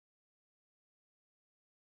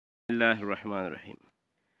Bismillahirrahmanirrahim.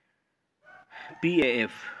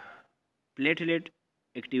 PAF, platelet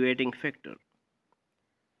activating factor.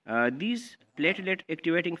 These platelet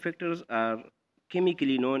activating factors are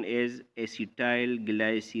chemically known as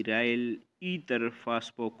acetylglyceryl ether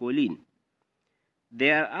phosphocholine.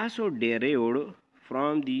 They are also derived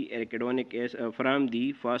from the arachidonic acid, from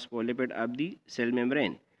the phospholipid of the cell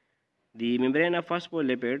membrane. The membrane of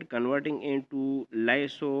phospholipid converting into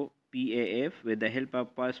lyso-PAF with the help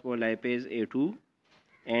of phospholipase A2,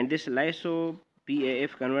 and this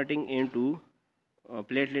lyso-PAF converting into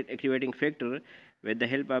platelet activating factor with the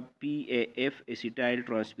help of PAF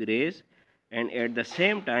acetyltransferase, and at the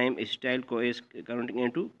same time acetyl CoA is converting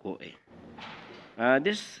into CoA.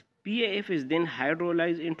 This PAF is then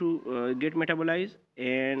hydrolyzed into get metabolized,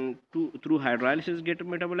 and through hydrolysis get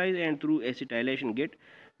metabolized, and through acetylation get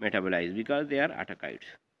metabolized because they are autocoids.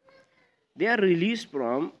 They are released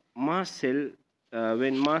from mast cell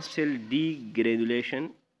when mast cell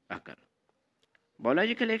degranulation occur.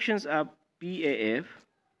 Biological actions of PAF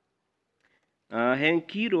have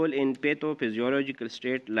key role in pathophysiological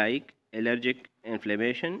state like allergic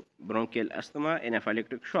inflammation, bronchial asthma,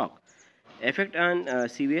 anaphylactic shock. Effect on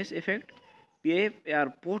CVS effect. PAF are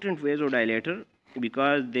potent vasodilator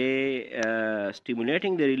because they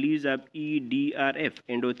stimulating the release of EDRF,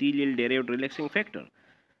 endothelial derived relaxing factor.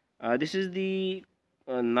 This is the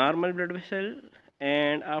normal blood vessel,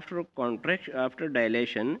 and after contraction, after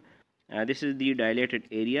dilation, this is the dilated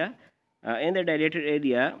area. In the dilated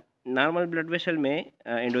area, normal blood vessel may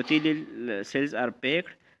endothelial cells are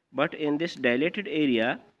packed, but in this dilated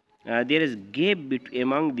area, there is gap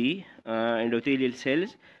among the endothelial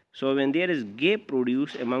cells. So when there is gap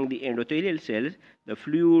produced among the endothelial cells, the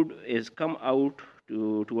fluid is come out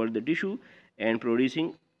toward the tissue and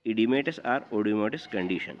producing edematous or oedematous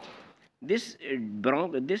condition. This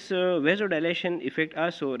vasodilation effect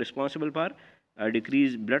also responsible for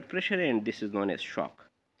decreased blood pressure, and this is known as shock.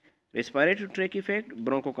 Respiratory tract effect,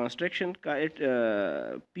 bronchoconstriction.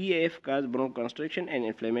 PAF cause bronchoconstriction and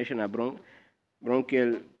inflammation of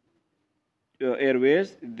bronchial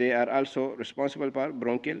airways. They are also responsible for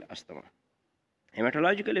bronchial asthma.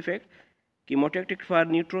 Hematological effect, chemotactic for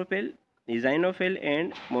neutrophil, eosinophil,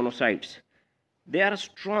 and monocytes. They are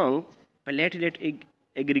strong platelet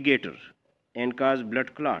aggregator and cause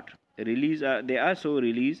blood clot. They also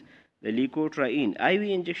release the leukotriene. IV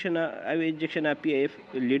injection of PAF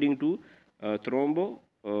leading to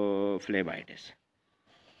thrombophlebitis.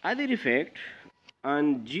 Other effect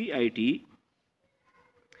on GIT.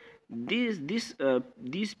 These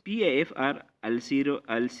PAF are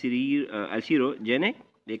ulcerogenic.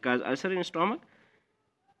 They cause ulcer in stomach,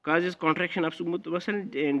 causes contraction of smooth muscle,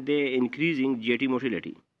 and they increasing GIT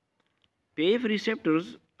motility. PAF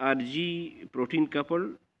receptors are G protein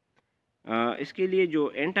coupled. इसके लिए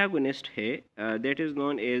जो antagonist है that is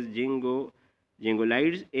known as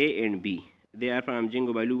gingolides A and B. They are from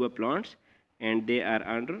Ginkgo biloba plants, and they are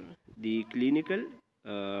under the clinical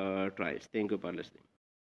trials. Thank you for listening.